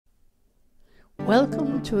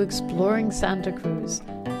Welcome to Exploring Santa Cruz.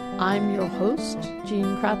 I'm your host,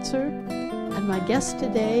 Jean Kratzer, and my guest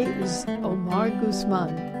today is Omar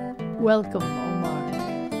Guzman. Welcome,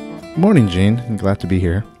 Omar. Morning, Jean. I'm glad to be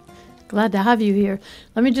here. Glad to have you here.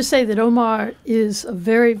 Let me just say that Omar is a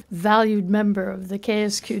very valued member of the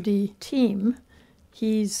KSQD team.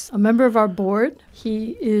 He's a member of our board.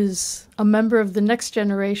 He is a member of the next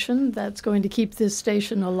generation that's going to keep this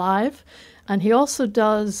station alive. And he also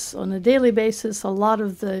does, on a daily basis, a lot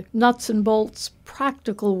of the nuts and bolts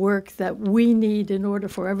practical work that we need in order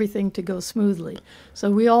for everything to go smoothly.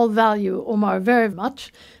 So we all value Omar very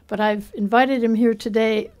much, but I've invited him here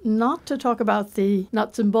today not to talk about the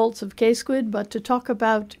nuts and bolts of KSQD, but to talk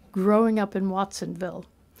about growing up in Watsonville.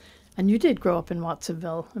 And you did grow up in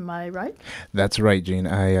Watsonville, am I right? That's right, Jean.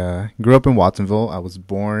 I grew up in Watsonville. I was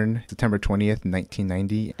born September 20th,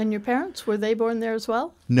 1990. And your parents, were they born there as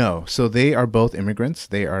well? No. So they are both immigrants.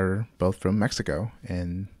 They are both from Mexico,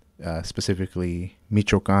 and specifically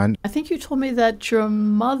Michoacan. I think you told me that your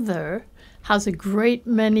mother has a great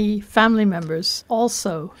many family members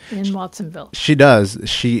also in Watsonville. She does.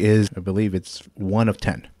 She is, I believe it's one of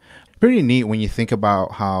 10. Pretty neat when you think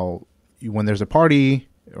about how when there's a party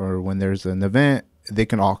or when there's an event, they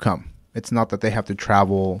can all come. It's not that they have to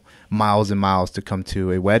travel miles and miles to come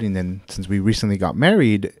to a wedding. And since we recently got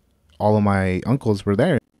married, all of my uncles were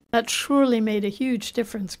there. That surely made a huge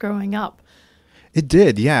difference growing up. It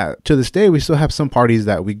did, yeah. To this day, we still have some parties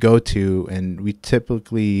that we go to, and we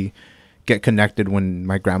typically get connected when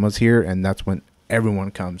my grandma's here, and that's when everyone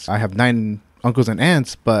comes. I have 9 uncles and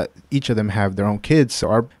aunts, but each of them have their own kids, so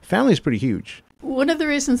our family is pretty huge. One of the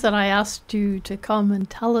reasons that I asked you to come and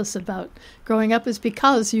tell us about growing up is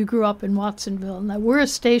because you grew up in Watsonville. Now, we're a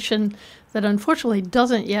station that unfortunately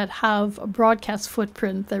doesn't yet have a broadcast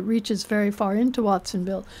footprint that reaches very far into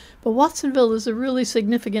Watsonville. But Watsonville is a really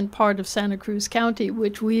significant part of Santa Cruz County,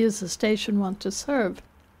 which we as a station want to serve.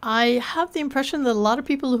 I have the impression that a lot of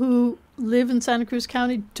people who live in Santa Cruz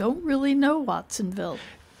County don't really know Watsonville.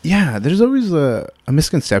 Yeah, there's always a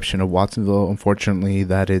misconception of Watsonville, unfortunately,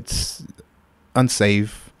 that it's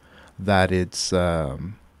unsafe, that it's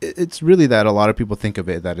really that a lot of people think of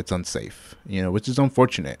it that it's unsafe, which is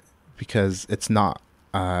unfortunate because it's not.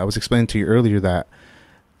 I was explaining to you earlier that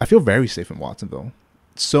I feel very safe in Watsonville,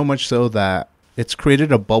 so much so that it's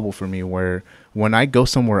created a bubble for me where when I go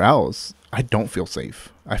somewhere else, I don't feel safe.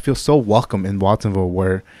 I feel so welcome in Watsonville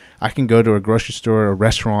where I can go to a grocery store, a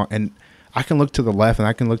restaurant, and I can look to the left and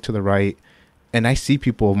I can look to the right, and I see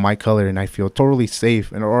people of my color and I feel totally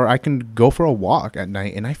safe. Or I can go for a walk at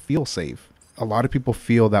night and I feel safe. A lot of people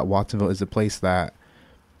feel that Watsonville is a place that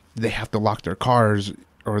they have to lock their cars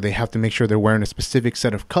or they have to make sure they're wearing a specific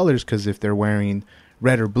set of colors because if they're wearing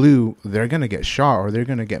red or blue, they're going to get shot or they're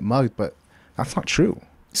going to get mugged. But that's not true.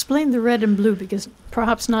 Explain the red and blue because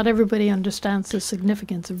perhaps not everybody understands the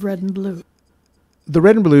significance of red and blue. The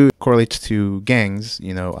red and blue correlates to gangs,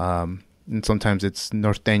 and sometimes it's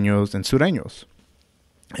norteños and sureños.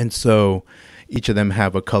 And so each of them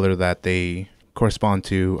have a color that they correspond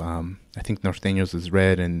to. I think norteños is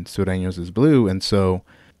red and sureños is blue. And so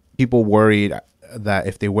people worried that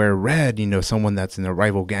if they wear red, someone that's in a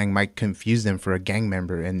rival gang might confuse them for a gang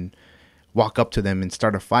member and walk up to them and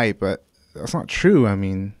start a fight. But that's not true. I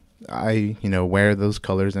mean, I wear those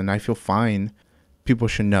colors and I feel fine. People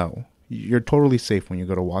should know. You're totally safe when you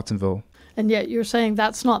go to Watsonville. And yet you're saying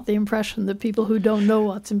that's not the impression that people who don't know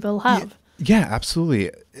Watsonville have. Yeah, absolutely.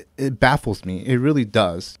 It baffles me. It really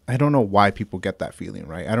does. I don't know why people get that feeling,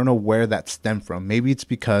 right? I don't know where that stemmed from. Maybe it's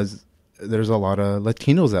because there's a lot of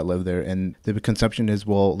Latinos that live there. And the conception is,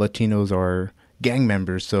 well, Latinos are gang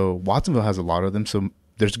members. So Watsonville has a lot of them. So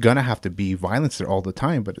there's going to have to be violence there all the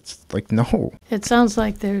time. But it's like, no. It sounds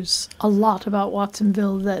like there's a lot about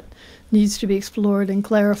Watsonville that needs to be explored and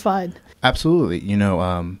clarified. Absolutely.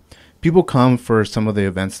 People come for some of the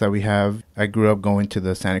events that we have. I grew up going to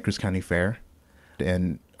the Santa Cruz County Fair,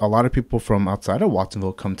 and a lot of people from outside of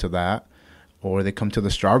Watsonville come to that, or they come to the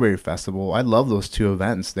Strawberry Festival. I love those 2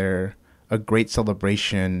 events. They're a great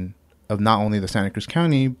celebration of not only the Santa Cruz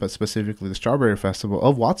County, but specifically the Strawberry Festival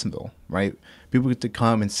of Watsonville, right? People get to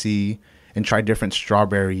come and see and try different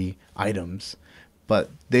strawberry items, but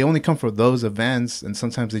they only come for those events, and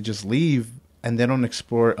sometimes they just leave and they don't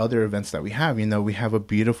explore other events that we have. We have a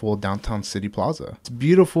beautiful downtown city plaza. It's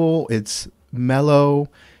beautiful. It's mellow.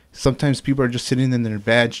 Sometimes people are just sitting in their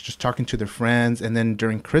beds, just talking to their friends. And then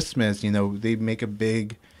during Christmas, they make a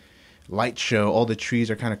big light show. All the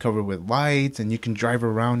trees are kind of covered with lights and you can drive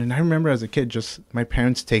around. And I remember as a kid, just my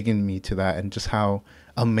parents taking me to that and just how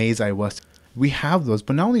amazed I was. We have those,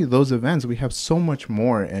 but not only those events, we have so much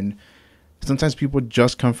more. And Sometimes people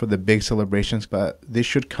just come for the big celebrations, but they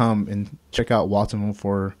should come and check out Watsonville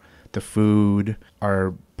for the food,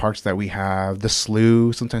 our parks that we have, the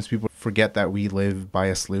slough. Sometimes people forget that we live by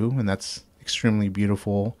a slough, and that's extremely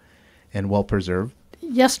beautiful and well preserved.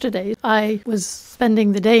 Yesterday, I was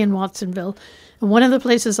spending the day in Watsonville, and one of the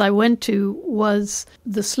places I went to was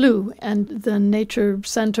the slough and the nature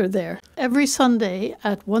center there. Every Sunday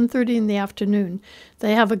at 1:30 in the afternoon,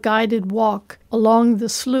 they have a guided walk along the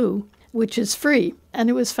slough, which is free, and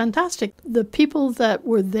it was fantastic. The people that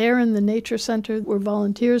were there in the nature center were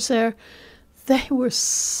volunteers there. They were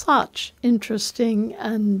such interesting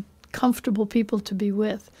and comfortable people to be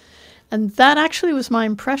with. And that actually was my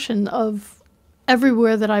impression of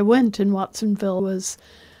everywhere that I went in Watsonville was,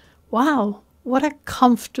 wow, what a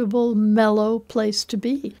comfortable, mellow place to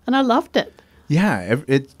be. And I loved it. Yeah,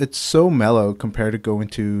 it's so mellow compared to going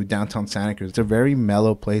to downtown Santa Cruz. It's a very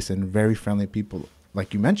mellow place and very friendly people,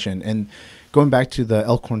 like you mentioned. And going back to the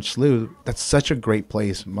Elkhorn Slough, that's such a great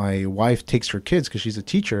place. My wife takes her kids, because she's a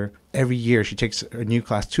teacher. Every year she takes a new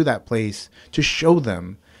class to that place to show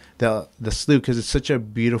them the slough, because it's such a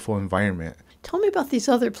beautiful environment. Tell me about these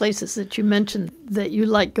other places that you mentioned that you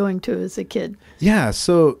liked going to as a kid. Yeah,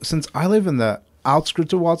 so since I live in the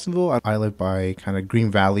outskirts of Watsonville, I live by kind of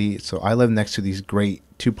Green Valley. So I live next to these great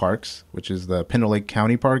two parks, which is the Pinto Lake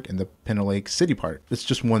County Park and the Pinto Lake City Park. It's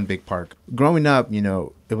just one big park. Growing up,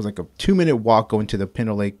 it was like a 2-minute walk going to the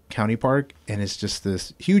Pinto Lake County Park, and it's just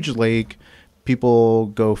this huge lake. People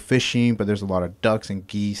go fishing, but there's a lot of ducks and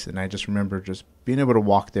geese, and I just remember just being able to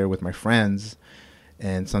walk there with my friends,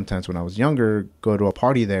 and sometimes when I was younger, go to a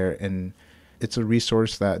party there. And it's a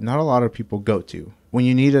resource that not a lot of people go to. When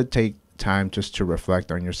you need to take time just to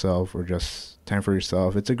reflect on yourself, or just time for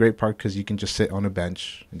yourself, it's a great park because you can just sit on a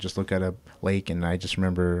bench and just look at a lake. And I just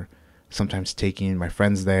remember sometimes taking my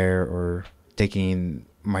friends there, or taking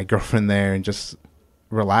my girlfriend there, and just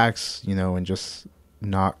relax, and just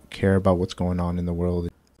not care about what's going on in the world.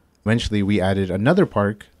 Eventually we added another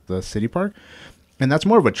park, the city park, and that's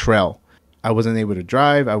more of a trail. I wasn't able to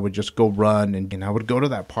drive. I would just go run, and I would go to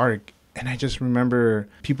that park. And I just remember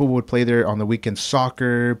people would play there on the weekend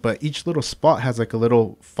soccer, but each little spot has like a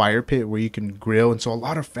little fire pit where you can grill. And so a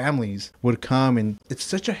lot of families would come, and it's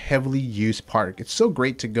such a heavily used park. It's so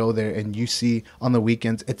great to go there, and you see on the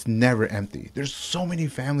weekends, it's never empty. There's so many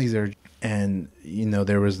families there. And,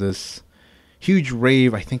 there was this huge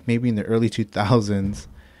rave, I think maybe in the early 2000s,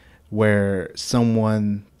 where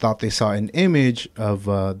someone thought they saw an image of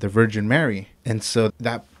the Virgin Mary. And so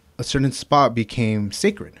that a certain spot became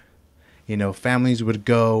sacred. Families would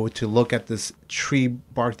go to look at this tree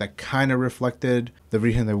bark that kind of reflected the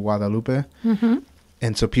Virgen de Guadalupe. Mm-hmm.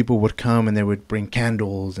 And so people would come, and they would bring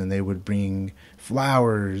candles, and they would bring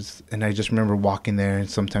flowers. And I just remember walking there and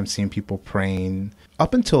sometimes seeing people praying.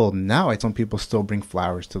 Up until now, some people still bring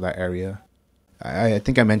flowers to that area. I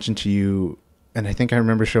think I mentioned to you, and I think I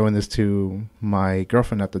remember showing this to my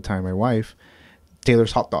girlfriend at the time, my wife,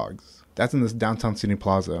 Taylor's Hot Dogs. That's in this downtown City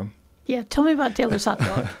Plaza. Yeah, tell me about Taylor's Hot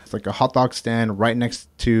Dog. It's like a hot dog stand right next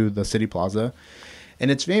to the City Plaza. And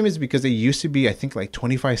it's famous because they used to be, I think, like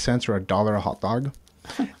 25 cents or $1 a hot dog.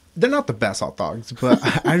 They're not the best hot dogs,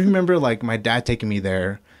 but I remember like my dad taking me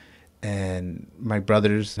there, and my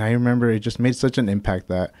brothers. And I remember it just made such an impact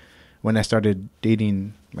that when I started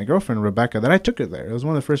dating my girlfriend, Rebecca, that I took her there. It was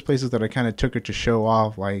one of the first places that I kind of took her to show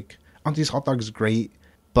off, like, aren't these hot dogs great?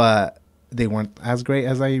 But they weren't as great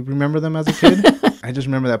as I remember them as a kid. I just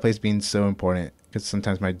remember that place being so important, because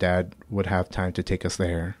sometimes my dad would have time to take us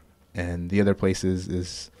there. And the other places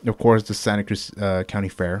is, of course, the Santa Cruz County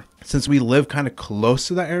Fair. Since we live kind of close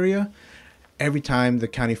to that area, every time the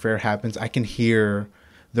county fair happens, I can hear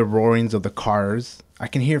the roarings of the cars. I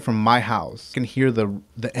can hear from my house. I can hear the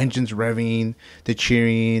engines revving, the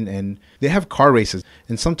cheering, and they have car races.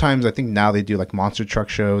 And sometimes I think now they do like monster truck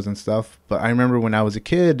shows and stuff. But I remember when I was a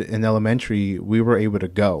kid in elementary, we were able to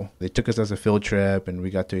go. They took us as a field trip, and we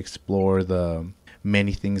got to explore the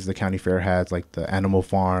many things the county fair has, like the animal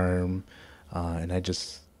farm. And I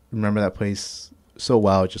just remember that place so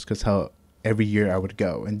well, just because how every year I would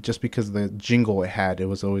go. And just because of the jingle it had, it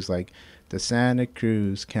was always like, the Santa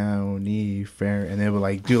Cruz County Fair, and they would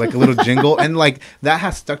like do like a little jingle, and like that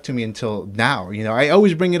has stuck to me until now. I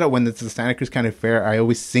always bring it up when it's the Santa Cruz County Fair. I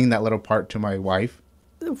always sing that little part to my wife.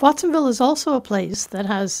 Watsonville is also a place that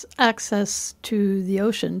has access to the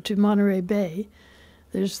ocean, to Monterey Bay.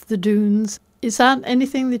 There's the dunes. Is that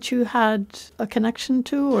anything that you had a connection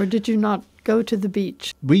to, or did you not go to the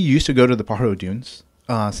beach? We used to go to the Pajaro Dunes.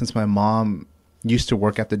 Since my mom used to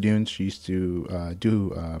work at the dunes, she used to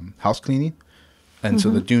do house cleaning. And so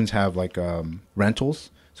the dunes have like rentals.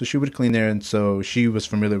 So she would clean there, and so she was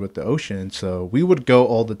familiar with the ocean. So we would go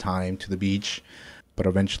all the time to the beach. But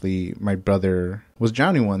eventually, my brother was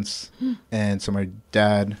drowning once, and so my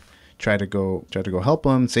dad tried to go help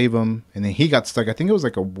him, save him, and then he got stuck. I think it was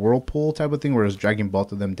like a whirlpool type of thing where it was dragging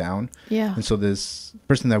both of them down. Yeah. And so this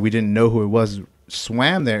person that we didn't know who it was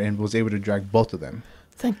swam there and was able to drag both of them.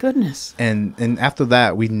 Thank goodness. And after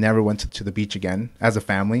that, we never went to the beach again as a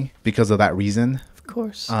family because of that reason. Of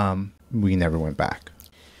course. We never went back.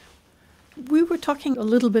 We were talking a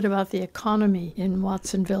little bit about the economy in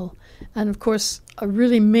Watsonville. And of course, a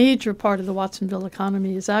really major part of the Watsonville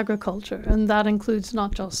economy is agriculture. And that includes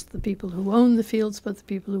not just the people who own the fields, but the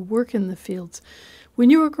people who work in the fields. When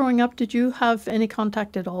you were growing up, did you have any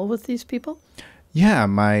contact at all with these people? Yeah,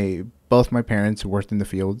 both my parents worked in the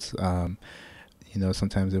fields.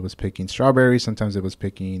 Sometimes it was picking strawberries, sometimes it was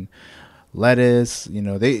picking lettuce.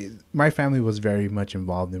 My family was very much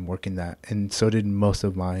involved in working that, and so did most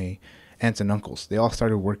of my aunts and uncles. They all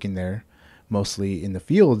started working there, mostly in the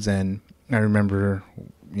fields. And I remember,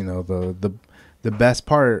 the best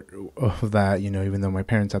part of that, even though my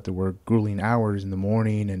parents had to work grueling hours in the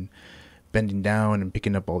morning and bending down and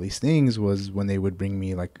picking up all these things, was when they would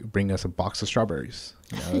bring us a box of strawberries.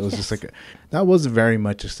 It was just that was very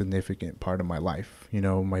much a significant part of my life.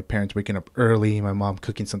 My parents waking up early, my mom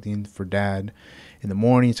cooking something for dad in the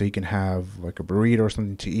morning so he can have like a burrito or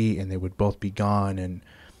something to eat, and they would both be gone, and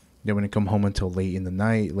they wouldn't come home until late in the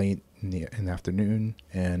night, late in the afternoon.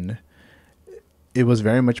 And it was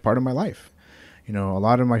very much part of my life. A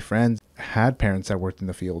lot of my friends had parents that worked in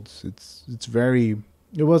the fields.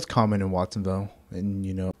 It was common in Watsonville.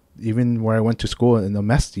 And, even where I went to school in the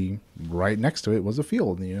Mesti, right next to it was a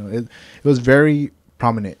field. It was very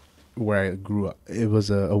prominent where I grew up. It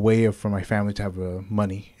was a way for my family to have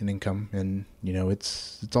money and income. And,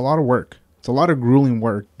 it's a lot of work. It's a lot of grueling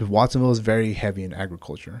work. Watsonville is very heavy in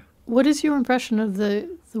agriculture. What is your impression of the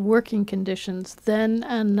working conditions then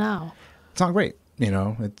and now? It's not great.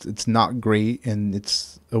 It's not great, and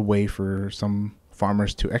it's a way for some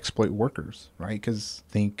farmers to exploit workers, right? Because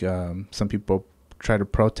I think some people try to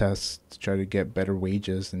protest to try to get better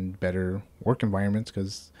wages and better work environments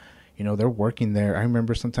because, they're working there. I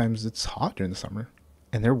remember sometimes it's hot during the summer,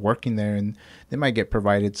 and they're working there, and they might get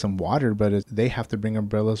provided some water, but they have to bring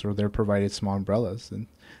umbrellas, or they're provided small umbrellas, and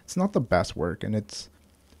it's not the best work. And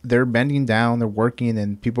they're bending down, they're working,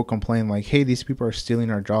 and people complain like, hey, these people are stealing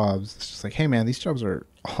our jobs. It's just like, hey man, these jobs are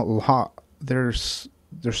a lot. There's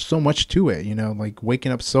so much to it, like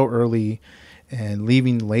waking up so early and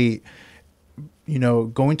leaving late,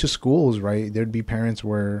 going to schools, right? There'd be parents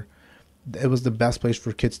where it was the best place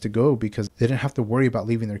for kids to go because they didn't have to worry about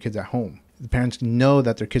leaving their kids at home. The parents know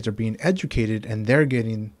that their kids are being educated and they're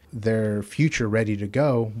getting their future ready to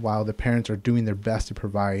go, while the parents are doing their best to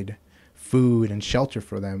provide food and shelter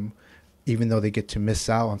for them. Even though they get to miss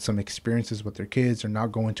out on some experiences with their kids or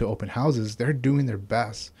not going to open houses, they're doing their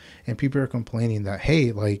best. And people are complaining that,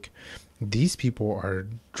 hey, like, these people are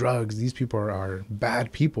drugs, these people are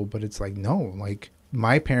bad people. But it's like, no, like,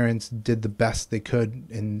 my parents did the best they could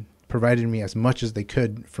and provided me as much as they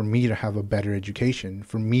could for me to have a better education,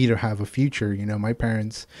 for me to have a future. My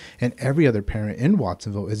parents and every other parent in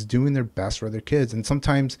Watsonville is doing their best for their kids. And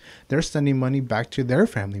sometimes they're sending money back to their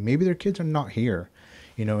family. Maybe their kids are not here.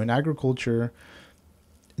 And agriculture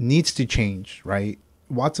needs to change, right?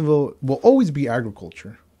 Watsonville will always be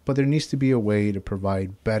agriculture, but there needs to be a way to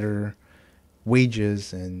provide better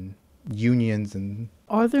wages and unions. And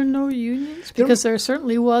are there no unions? Because there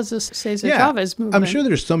certainly was a Cesar Chavez movement. I'm sure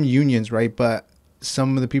there's some unions, right? But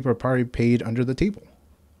some of the people are probably paid under the table,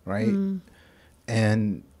 right?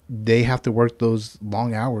 And they have to work those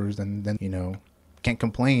long hours and then, can't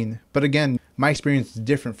complain. But again, my experience is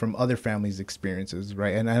different from other families' experiences,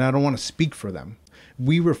 right? And I don't want to speak for them.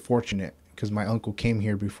 We were fortunate because my uncle came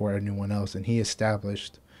here before anyone else, and he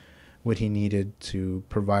established what he needed to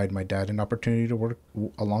provide my dad an opportunity to work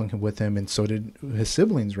along with him, and so did his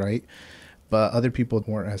siblings, right? But other people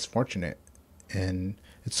weren't as fortunate, and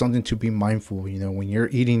it's something to be mindful. When you're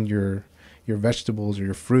eating your vegetables or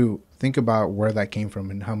your fruit, think about where that came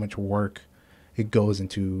from and how much work it goes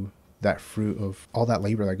into that fruit, of all that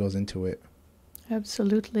labor that goes into it.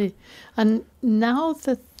 Absolutely. And now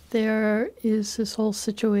that there is this whole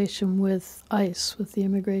situation with ICE, with the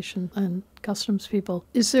immigration and customs people,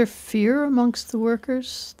 is there fear amongst the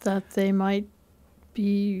workers that they might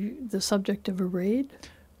be the subject of a raid?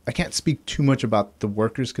 I can't speak too much about the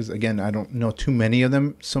workers because, again, I don't know too many of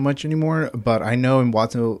them so much anymore. But I know in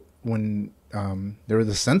Watsonville, when there was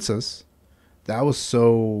a census, That was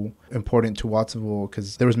so important to Watsonville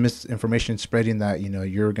because there was misinformation spreading that,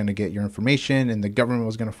 you're going to get your information and the government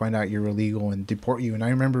was going to find out you're illegal and deport you. And I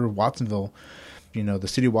remember Watsonville, the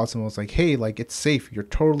city of Watsonville was like, hey, like, it's safe. You're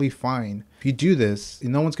totally fine. If you do this,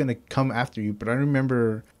 no one's going to come after you. But I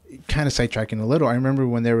remember, kind of sidetracking a little, I remember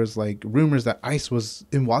when there was like rumors that ICE was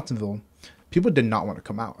in Watsonville, people did not want to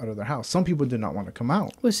come out of their house. Some people did not want to come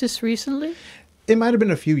out. Was this recently? It might have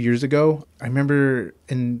been a few years ago. I remember,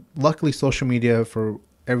 and luckily social media, for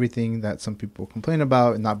everything that some people complain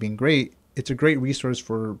about and not being great, it's a great resource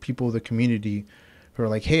for people of the community who are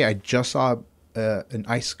like, hey, I just saw an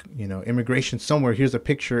ICE, immigration somewhere. Here's a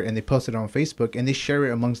picture, and they post it on Facebook and they share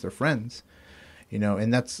it amongst their friends,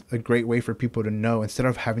 and that's a great way for people to know instead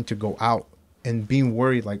of having to go out and being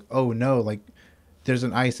worried like, oh no, like there's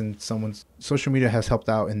an ICE, and social media has helped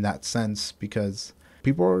out in that sense because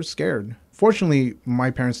people are scared. Fortunately, my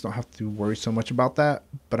parents don't have to worry so much about that,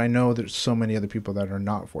 but I know there's so many other people that are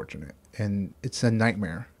not fortunate, and it's a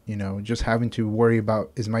nightmare, just having to worry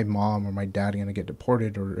about, is my mom or my dad going to get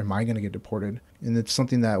deported, or am I going to get deported? And it's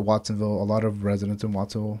something that Watsonville, a lot of residents in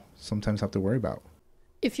Watsonville sometimes have to worry about.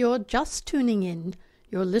 If you're just tuning in,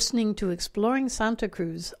 you're listening to Exploring Santa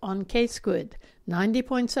Cruz on KSQD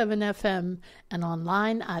 90.7 FM and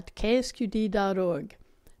online at ksqd.org.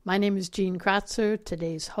 My name is Jean Kratzer,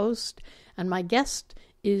 today's host, and my guest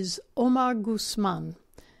is Omar Guzman,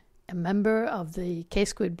 a member of the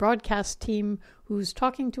KSQD broadcast team who's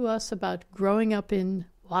talking to us about growing up in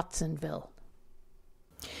Watsonville.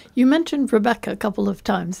 You mentioned Rebecca a couple of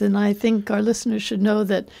times, and I think our listeners should know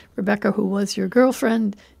that Rebecca, who was your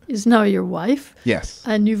girlfriend, is now your wife. Yes.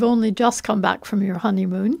 And you've only just come back from your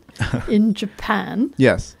honeymoon in Japan.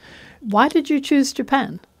 Yes. Why did you choose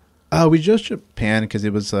Japan? We chose Japan because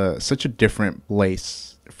it was such a different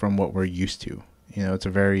place from what we're used to. It's a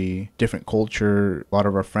very different culture. A lot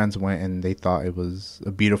of our friends went and they thought it was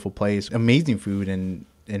a beautiful place, amazing food. And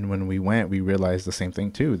when we went, we realized the same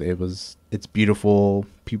thing too. It's beautiful.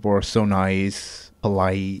 People are so nice,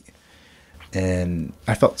 polite, and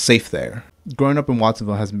I felt safe there. Growing up in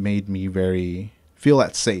Watsonville has made me feel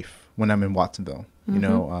at safe when I'm in Watsonville.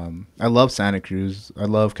 I love Santa Cruz. I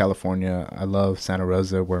love California. I love Santa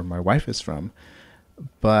Rosa, where my wife is from.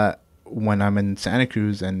 But when I'm in Santa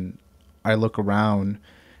Cruz and I look around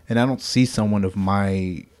and I don't see someone of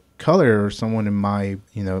my color or someone in my,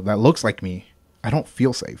 that looks like me, I don't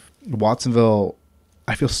feel safe. Watsonville,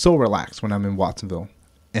 I feel so relaxed when I'm in Watsonville.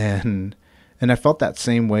 And I felt that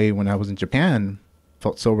same way when I was in Japan.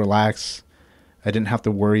 Felt so relaxed. I didn't have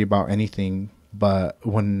to worry about anything. But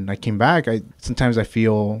when I came back, sometimes I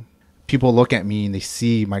feel people look at me and they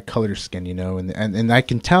see my color skin, and I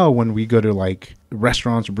can tell when we go to like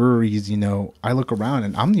restaurants, breweries, I look around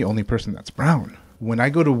and I'm the only person that's brown. When I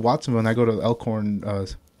go to Watsonville and I go to the Elkhorn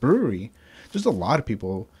brewery, there's a lot of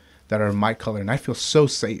people that are my color and I feel so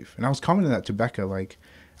safe. And I was commenting that to Becca, like,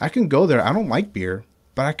 I can go there. I don't like beer,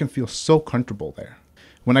 but I can feel so comfortable there.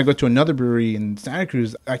 When I go to another brewery in Santa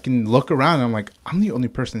Cruz, I can look around and I'm like, I'm the only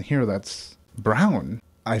person here that's brown.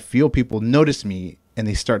 I feel people notice me and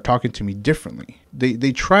they start talking to me differently.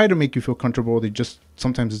 They try to make you feel comfortable. They just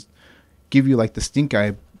sometimes give you like the stink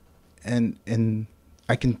eye, and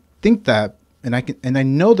I can think that, and I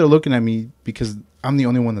know they're looking at me because I'm the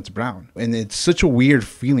only one that's brown. And it's such a weird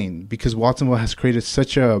feeling because Watsonville has created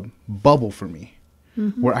such a bubble for me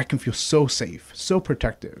where I can feel so safe, so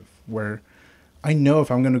protective, where I know if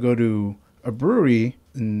I'm going to go to a brewery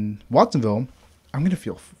in Watsonville, I'm going to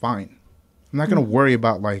feel fine. I'm not going to worry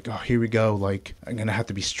about like, oh, here we go. Like, I'm going to have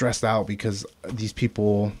to be stressed out because these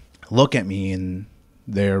people look at me and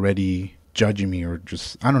they're already judging me, or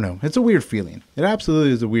just, I don't know. It's a weird feeling. It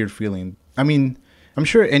absolutely is a weird feeling. I mean, I'm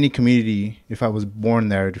sure any community, if I was born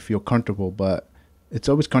there, to feel comfortable, but it's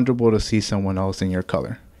always comfortable to see someone else in your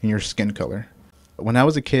color, in your skin color. When I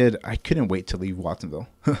was a kid, I couldn't wait to leave Watsonville.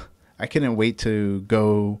 I couldn't wait to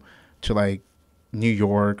go to like New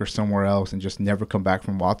York or somewhere else and just never come back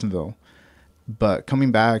from Watsonville. But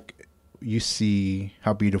coming back, you see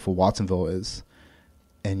how beautiful Watsonville is,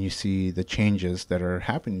 and you see the changes that are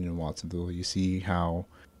happening in Watsonville. You see how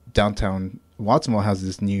downtown Watsonville has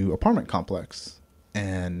this new apartment complex,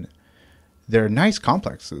 and they're nice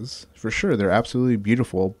complexes for sure. They're absolutely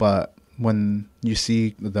beautiful, but when you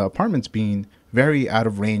see the apartments being very out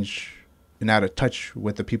of range and out of touch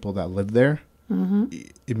with the people that live there,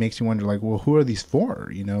 it makes you wonder, like, well, who are these for?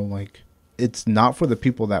 Like, it's not for the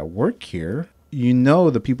people that work here.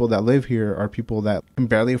 The people that live here are people that can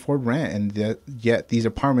barely afford rent, and yet these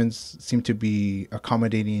apartments seem to be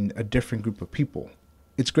accommodating a different group of people.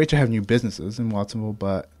 It's great to have new businesses in Watsonville,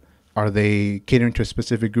 but are they catering to a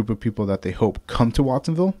specific group of people that they hope come to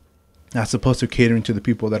Watsonville? as opposed to catering to the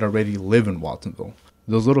people that already live in Watsonville.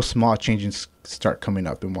 Those little small changes start coming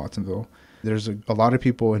up in Watsonville. There's a lot of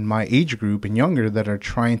people in my age group and younger that are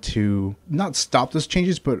trying to not stop those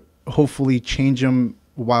changes, but hopefully change them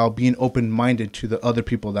while being open-minded to the other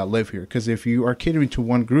people that live here. Because if you are catering to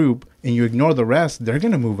one group and you ignore the rest, they're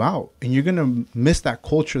going to move out and you're going to miss that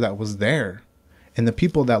culture that was there and the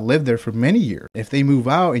people that lived there for many years. If they move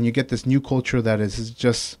out and you get this new culture that is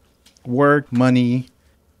just work, money,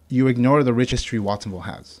 you ignore the rich history Watsonville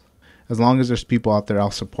has. As long as there's people out there,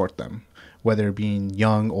 I'll support them, whether being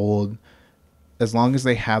young, old, as long as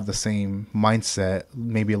they have the same mindset,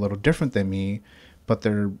 maybe a little different than me, but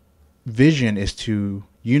their vision is to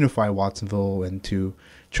unify Watsonville and to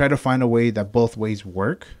try to find a way that both ways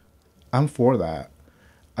work. I'm for that.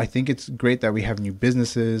 I think it's great that we have new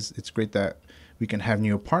businesses. It's great that we can have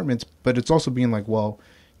new apartments, but it's also being like, well,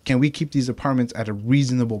 can we keep these apartments at a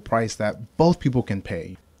reasonable price that both people can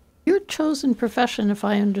pay? Your chosen profession, if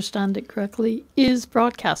I understand it correctly, is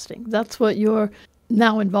broadcasting. That's what you're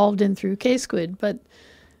now involved in through K-Squid, but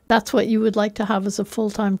that's what you would like to have as a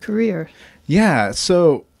full-time career. Yeah,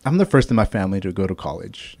 so I'm the first in my family to go to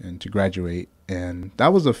college and to graduate, and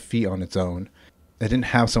that was a feat on its own. I didn't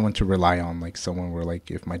have someone to rely on, like someone where,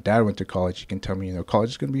 like, if my dad went to college, he can tell me,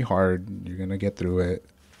 college is going to be hard, you're going to get through it.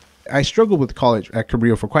 I struggled with college at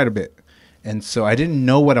Cabrillo for quite a bit, and so I didn't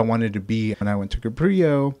know what I wanted to be. When I went to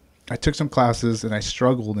Cabrillo, I took some classes and I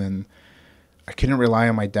struggled, and I couldn't rely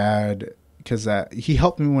on my dad because he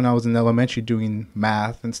helped me when I was in elementary doing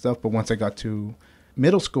math and stuff. But once I got to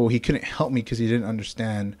middle school, he couldn't help me because he didn't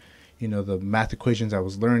understand, the math equations I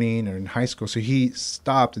was learning, or in high school. So he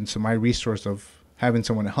stopped. And so my resource of having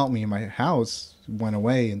someone to help me in my house went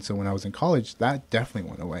away. And so when I was in college, that definitely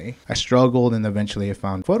went away. I struggled, and eventually I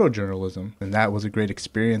found photojournalism, and that was a great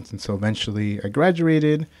experience. And so eventually I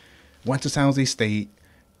graduated, went to San Jose State,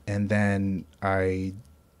 and then I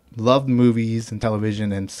loved movies and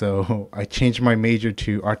television, and so I changed my major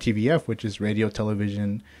to RTVF, which is radio,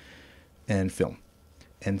 television, and film.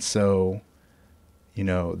 And so,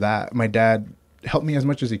 that my dad helped me as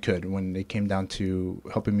much as he could when it came down to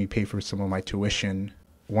helping me pay for some of my tuition.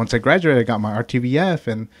 Once I graduated, I got my RTVF,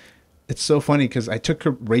 and it's so funny because I took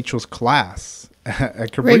Rachel's class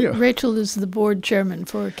at Cabrillo. Rachel is the board chairman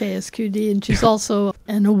for KSQD, and she's also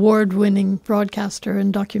an award-winning broadcaster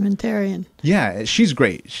and documentarian. Yeah, she's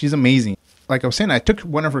great. She's amazing. Like I was saying, I took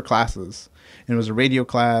one of her classes, and it was a radio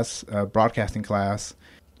class, a broadcasting class.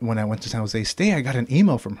 When I went to San Jose State, I got an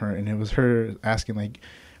email from her, and it was her asking, like,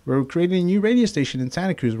 we're creating a new radio station in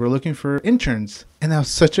Santa Cruz. We're looking for interns. And that was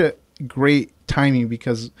such a great timing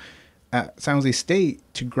because at San Jose State,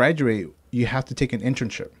 to graduate, you have to take an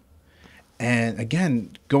internship. And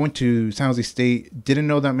again, going to San Jose State, didn't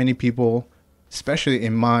know that many people, especially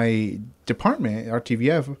in my department,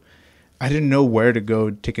 RTVF. I didn't know where to go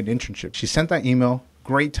take an internship. She sent that email,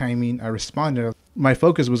 great timing. I responded. My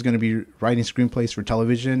focus was going to be writing screenplays for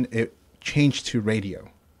television. It changed to radio.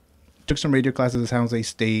 Took some radio classes at San Jose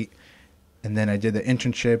State, and then I did the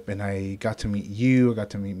internship, and I got to meet you. I got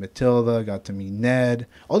to meet Matilda. I got to meet Ned.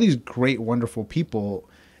 All these great, wonderful people.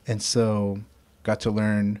 And so got to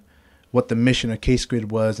learn what the mission of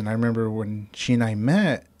K-Squid was. And I remember when she and I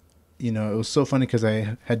met, it was so funny because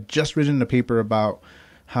I had just written a paper about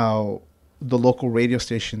how the local radio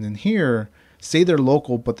stations in here say they're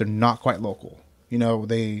local, but they're not quite local.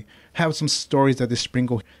 They have some stories that they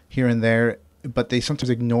sprinkle here and there, but they sometimes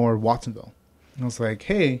ignore Watsonville. And I was like,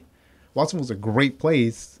 hey, Watsonville's a great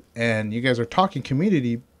place, and you guys are talking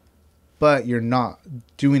community, but you're not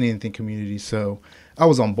doing anything community. So I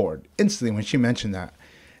was on board instantly when she mentioned that.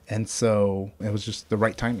 And so it was just the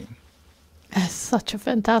right timing. That's such a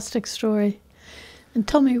fantastic story. And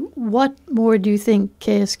tell me, what more do you think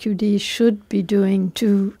KSQD should be doing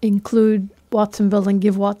to include Watsonville and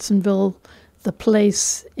give Watsonville the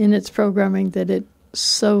place in its programming that it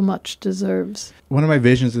so much deserves? One of my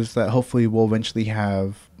visions is that hopefully we'll eventually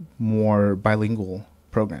have more bilingual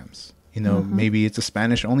programs. Maybe it's a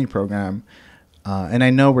Spanish-only program. And I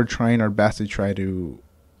know we're trying our best to try to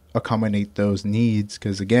accommodate those needs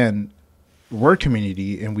because, again, we're a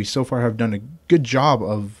community, and we so far have done a good job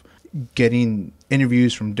of getting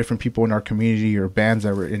interviews from different people in our community or bands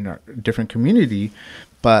that were in our different community,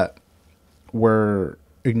 but we're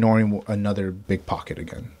ignoring another big pocket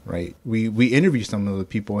again, right? We interview some of the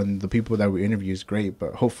people, and the people that we interview is great,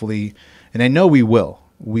 but hopefully, and I know we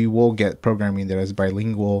will get programming that is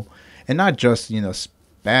bilingual, and not just,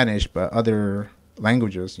 Spanish, but other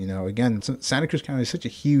languages. Again, Santa Cruz County is such a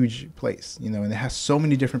huge place, and it has so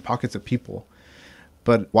many different pockets of people.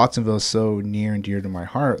 But Watsonville is so near and dear to my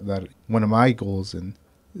heart that one of my goals and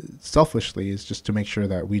selfishly is just to make sure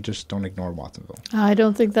that we just don't ignore Watsonville. I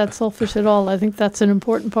don't think that's selfish at all. I think that's an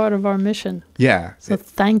important part of our mission. Yeah. So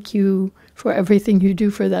thank you for everything you do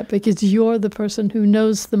for that, because you're the person who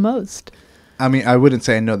knows the most. I mean, I wouldn't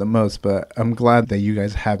say I know the most, but I'm glad that you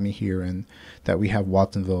guys have me here and that we have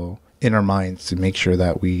Watsonville in our minds to make sure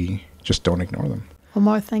that we just don't ignore them.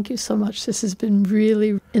 Omar, thank you so much. This has been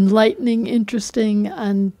really enlightening, interesting,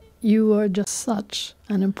 and you are just such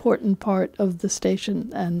an important part of the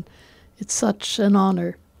station, and it's such an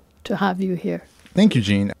honor to have you here. Thank you,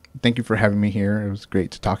 Jean. Thank you for having me here. It was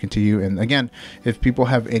great talking to you. And again, if people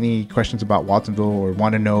have any questions about Watsonville or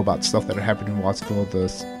want to know about stuff that are happening in Watsonville,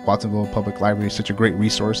 the Watsonville Public Library is such a great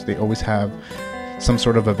resource. They always have some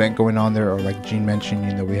sort of event going on there, or like Jean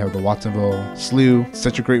mentioned, we have the Watsonville Slough,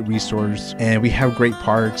 such a great resource. And we have great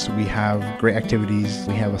parks. We have great activities.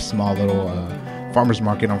 We have a small little farmers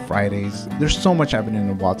market on Fridays. There's so much happening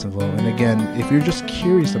in Watsonville. And again, if you're just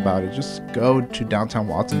curious about it, just go to downtown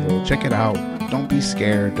Watsonville, check it out. Don't be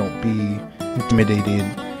scared, don't be intimidated.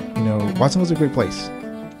 Watsonville's a great place,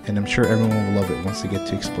 and I'm sure everyone will love it once they get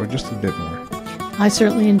to explore just a bit more. I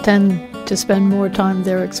certainly intend to spend more time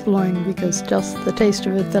there exploring, because just the taste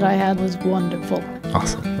of it that I had was wonderful.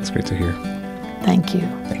 Awesome. That's great to hear. Thank you.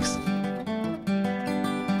 Thanks.